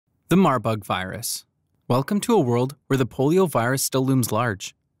The Marburg virus. Welcome to a world where the polio virus still looms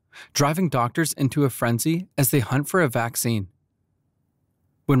large, driving doctors into a frenzy as they hunt for a vaccine.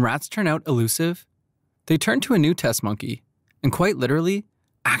 When rats turn out elusive, they turn to a new test monkey, and quite literally,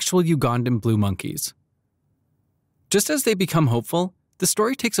 actual Ugandan blue monkeys. Just as they become hopeful, the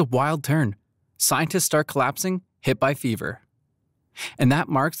story takes a wild turn. Scientists start collapsing, hit by fever. And that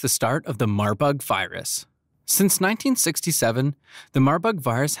marks the start of the Marburg virus. Since 1967, the Marburg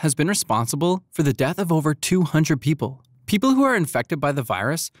virus has been responsible for the death of over 200 people. People who are infected by the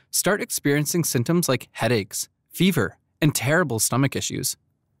virus start experiencing symptoms like headaches, fever, and terrible stomach issues.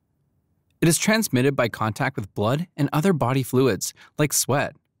 It is transmitted by contact with blood and other body fluids, like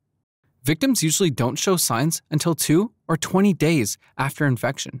sweat. Victims usually don't show signs until 2 or 20 days after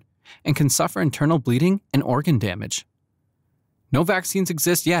infection and can suffer internal bleeding and organ damage. No vaccines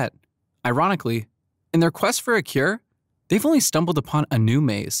exist yet. Ironically, in their quest for a cure, they've only stumbled upon a new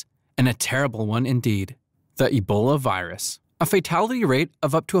maze, and a terrible one indeed. The Ebola virus, a fatality rate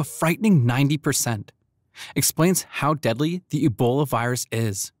of up to a frightening 90%, explains how deadly the Ebola virus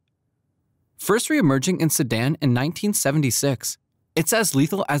is. First re-emerging in Sudan in 1976, it's as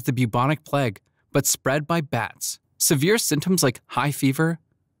lethal as the bubonic plague, but spread by bats. Severe symptoms like high fever,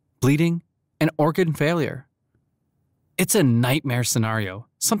 bleeding, and organ failure. It's a nightmare scenario,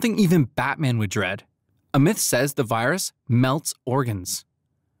 something even Batman would dread. A myth says the virus melts organs.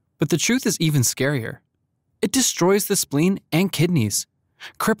 But the truth is even scarier. It destroys the spleen and kidneys,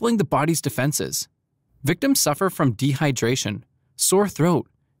 crippling the body's defenses. Victims suffer from dehydration, sore throat,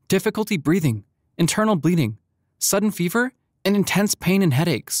 difficulty breathing, internal bleeding, sudden fever, and intense pain and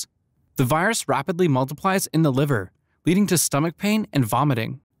headaches. The virus rapidly multiplies in the liver, leading to stomach pain and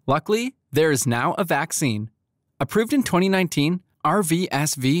vomiting. Luckily, there is now a vaccine. Approved in 2019,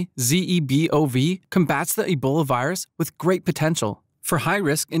 RVSV-ZEBOV combats the Ebola virus with great potential. For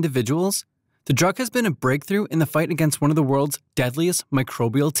high-risk individuals, the drug has been a breakthrough in the fight against one of the world's deadliest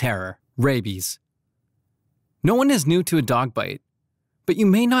microbial terror, rabies. No one is new to a dog bite, but you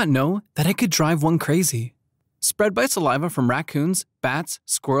may not know that it could drive one crazy. Spread by saliva from raccoons, bats,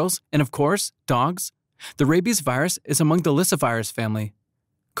 squirrels, and of course, dogs, the rabies virus is among the Lyssa family.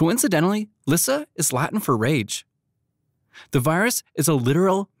 Coincidentally, Lyssa is Latin for rage. The virus is a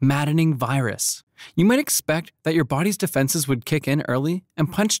literal maddening virus. You might expect that your body's defenses would kick in early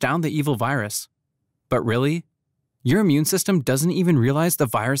and punch down the evil virus. But really, your immune system doesn't even realize the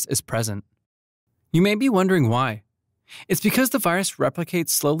virus is present. You may be wondering why. It's because the virus replicates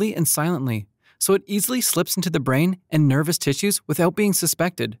slowly and silently, so it easily slips into the brain and nervous tissues without being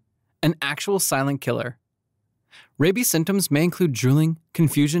suspected. An actual silent killer. Rabies symptoms may include drooling,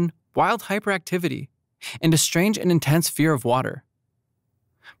 confusion, wild hyperactivity, and a strange and intense fear of water.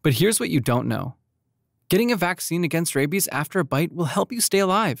 But here's what you don't know. Getting a vaccine against rabies after a bite will help you stay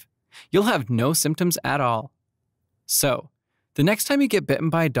alive. You'll have no symptoms at all. So, the next time you get bitten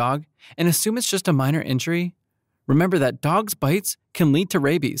by a dog and assume it's just a minor injury, remember that dogs' bites can lead to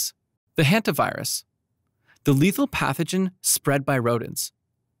rabies, the hantavirus, the lethal pathogen spread by rodents.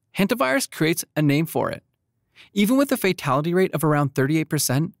 Hantavirus creates a name for it. Even with a fatality rate of around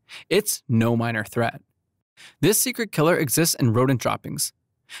 38%, it's no minor threat. This secret killer exists in rodent droppings,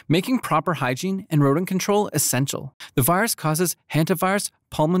 making proper hygiene and rodent control essential. The virus causes hantavirus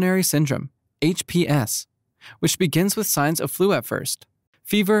pulmonary syndrome, HPS, which begins with signs of flu at first.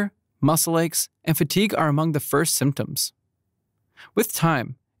 Fever, muscle aches, and fatigue are among the first symptoms. With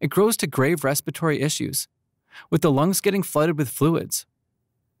time, it grows to grave respiratory issues, with the lungs getting flooded with fluids.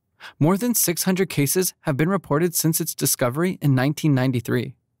 More than 600 cases have been reported since its discovery in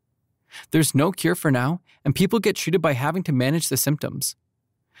 1993. There's no cure for now, and people get treated by having to manage the symptoms.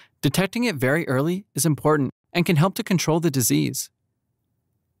 Detecting it very early is important and can help to control the disease.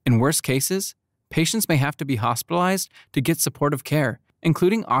 In worst cases, patients may have to be hospitalized to get supportive care,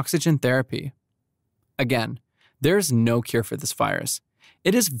 including oxygen therapy. Again, there is no cure for this virus.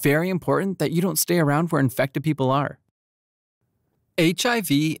 It is very important that you don't stay around where infected people are.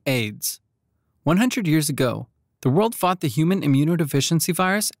 HIV/AIDS. 100 years ago, the world fought the human immunodeficiency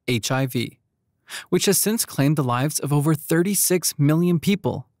virus, HIV, which has since claimed the lives of over 36 million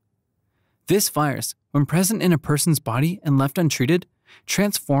people. This virus, when present in a person's body and left untreated,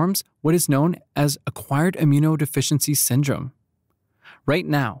 transforms what is known as acquired immunodeficiency syndrome. Right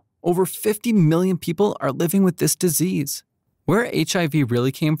now, over 50 million people are living with this disease. Where HIV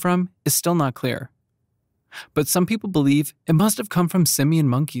really came from is still not clear. But some people believe it must have come from simian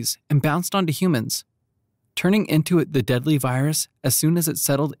monkeys and bounced onto humans, turning into the deadly virus as soon as it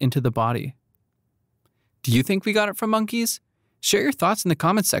settled into the body. Do you think we got it from monkeys? Share your thoughts in the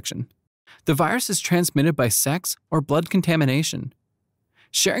comments section. The virus is transmitted by sex or blood contamination.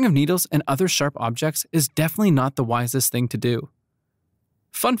 Sharing of needles and other sharp objects is definitely not the wisest thing to do.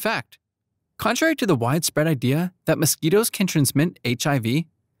 Fun fact: contrary to the widespread idea that mosquitoes can transmit HIV,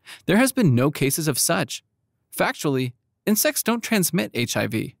 there has been no cases of such. Factually, insects don't transmit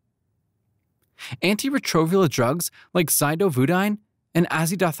HIV. Antiretroviral drugs like zidovudine and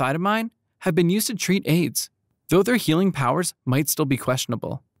azithromycin have been used to treat AIDS, though their healing powers might still be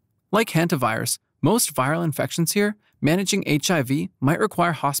questionable. Like hantavirus, most viral infections here, managing HIV might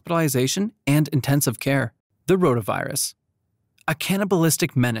require hospitalization and intensive care. The rotavirus, a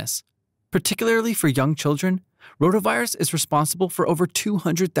cannibalistic menace. Particularly for young children, rotavirus is responsible for over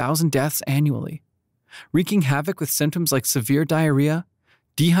 200,000 deaths annually, wreaking havoc with symptoms like severe diarrhea,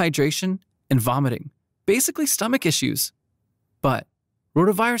 dehydration, and vomiting, basically stomach issues. But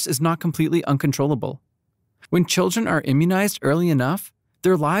rotavirus is not completely uncontrollable. When children are immunized early enough,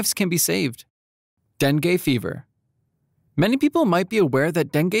 their lives can be saved. Dengue fever. Many people might be aware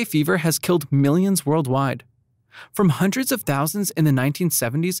that dengue fever has killed millions worldwide. From hundreds of thousands in the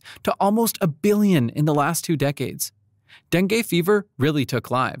 1970s to almost a billion in the last 2 decades, dengue fever really took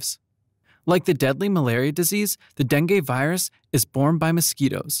lives. Like the deadly malaria disease, the dengue virus is borne by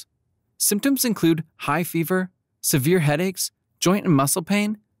mosquitoes. Symptoms include high fever, severe headaches, joint and muscle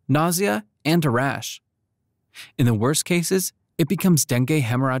pain, nausea, and a rash. In the worst cases, it becomes dengue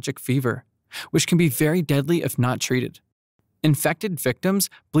hemorrhagic fever, which can be very deadly if not treated. Infected victims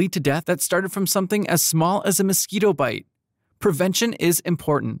bleed to death that started from something as small as a mosquito bite. Prevention is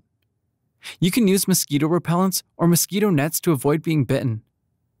important. You can use mosquito repellents or mosquito nets to avoid being bitten.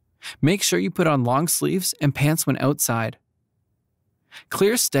 Make sure you put on long sleeves and pants when outside.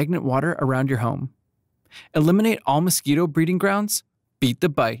 Clear stagnant water around your home. Eliminate all mosquito breeding grounds. Beat the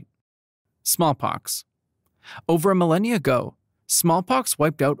bite. Smallpox. Over a millennia ago, smallpox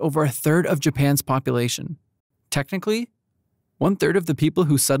wiped out over 1/3 of Japan's population. Technically, 1/3 of the people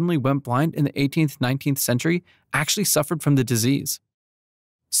who suddenly went blind in the 18th, 19th century actually suffered from the disease.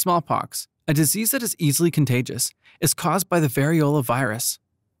 Smallpox, a disease that is easily contagious, is caused by the variola virus.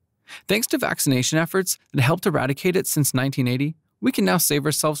 Thanks to vaccination efforts that helped eradicate it since 1980, we can now save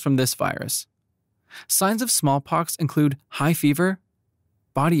ourselves from this virus. Signs of smallpox include high fever,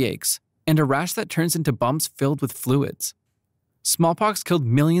 body aches, and a rash that turns into bumps filled with fluids. Smallpox killed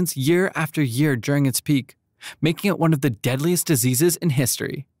millions year after year during its peak, making it one of the deadliest diseases in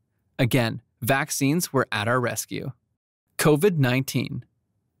history. Again, vaccines were at our rescue. COVID-19.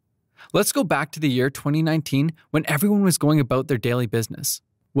 Let's go back to the year 2019 when everyone was going about their daily business.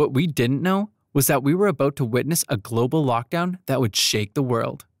 What we didn't know was that we were about to witness a global lockdown that would shake the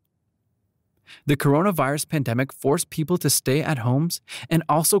world. The coronavirus pandemic forced people to stay at homes and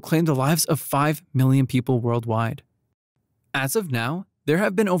also claimed the lives of 5 million people worldwide. As of now, there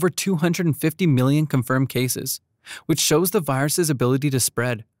have been over 250 million confirmed cases, which shows the virus's ability to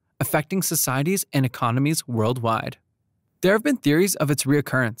spread, affecting societies and economies worldwide. There have been theories of its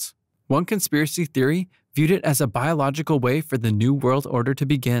reoccurrence. One conspiracy theory viewed it as a biological way for the New World Order to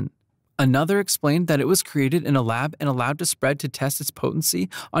begin. Another explained that it was created in a lab and allowed to spread to test its potency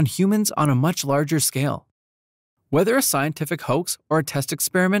on humans on a much larger scale. Whether a scientific hoax or a test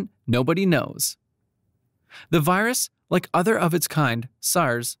experiment, nobody knows. The virus, like other of its kind,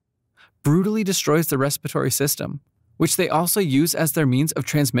 SARS, brutally destroys the respiratory system, which they also use as their means of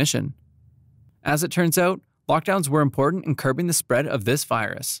transmission. As it turns out, lockdowns were important in curbing the spread of this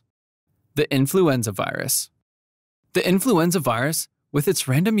virus. The influenza virus. The influenza virus, with its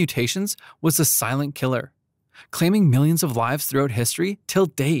random mutations, was a silent killer, claiming millions of lives throughout history till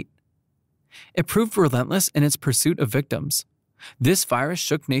date. It proved relentless in its pursuit of victims. This virus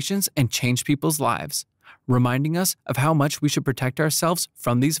shook nations and changed people's lives, reminding us of how much we should protect ourselves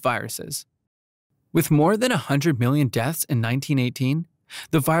from these viruses. With more than 100 million deaths in 1918,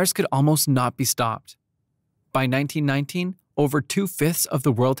 the virus could almost not be stopped. By 1919, over 2/5 of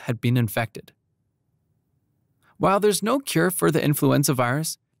the world had been infected. While there's no cure for the influenza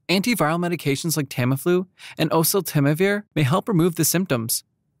virus, antiviral medications like Tamiflu and oseltamivir may help remove the symptoms.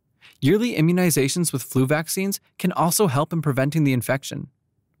 Yearly immunizations with flu vaccines can also help in preventing the infection.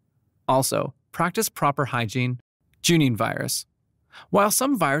 Also, practice proper hygiene. Junine virus. While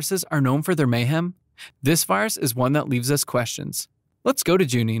some viruses are known for their mayhem, this virus is one that leaves us questions. Let's go to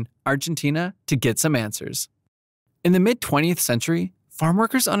Junine, Argentina, to get some answers. In the mid-20th century, farm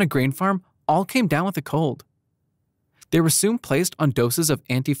workers on a grain farm all came down with a cold. They were soon placed on doses of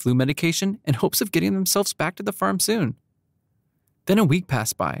anti-flu medication in hopes of getting themselves back to the farm soon. Then a week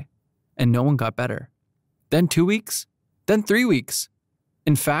passed by, and no one got better. Then 2 weeks, then 3 weeks.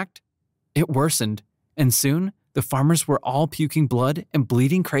 In fact, it worsened, and soon the farmers were all puking blood and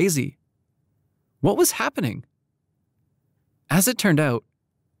bleeding crazy. What was happening? As it turned out,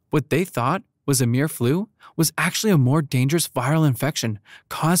 What they thought was a mere flu was actually a more dangerous viral infection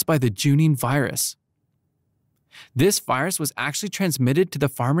caused by the Junine virus. This virus was actually transmitted to the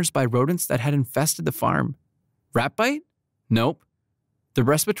farmers by rodents that had infested the farm. Rat bite? Nope. The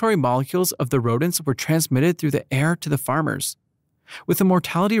respiratory molecules of the rodents were transmitted through the air to the farmers. With a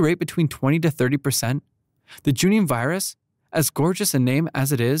mortality rate between 20 to 30%, the Junine virus, as gorgeous a name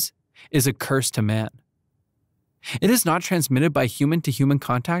as it is a curse to man. It is not transmitted by human-to-human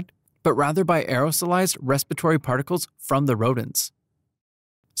contact, but rather by aerosolized respiratory particles from the rodents.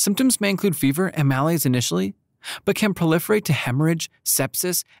 Symptoms may include fever and malaise initially, but can proliferate to hemorrhage,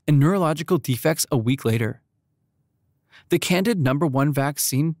 sepsis, and neurological defects a week later. The Candid #1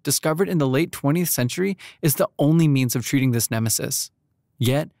 vaccine, discovered in the late 20th century, is the only means of treating this nemesis.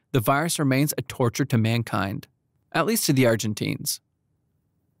 Yet, the virus remains a torture to mankind, at least to the Argentines.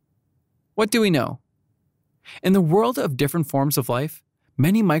 What do we know? In the world of different forms of life,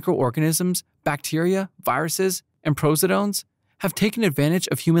 many microorganisms, bacteria, viruses, and protozoans have taken advantage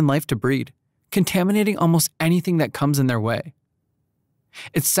of human life to breed, contaminating almost anything that comes in their way.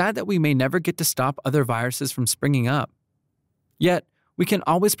 It's sad that we may never get to stop other viruses from springing up. Yet, we can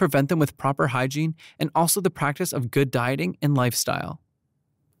always prevent them with proper hygiene and also the practice of good dieting and lifestyle.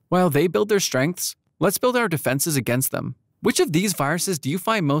 While they build their strengths, let's build our defenses against them. Which of these viruses do you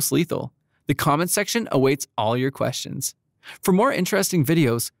find most lethal? The comment section awaits all your questions. For more interesting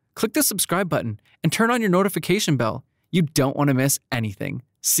videos, click the subscribe button and turn on your notification bell. You don't want to miss anything.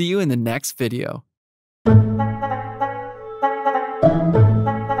 See you in the next video.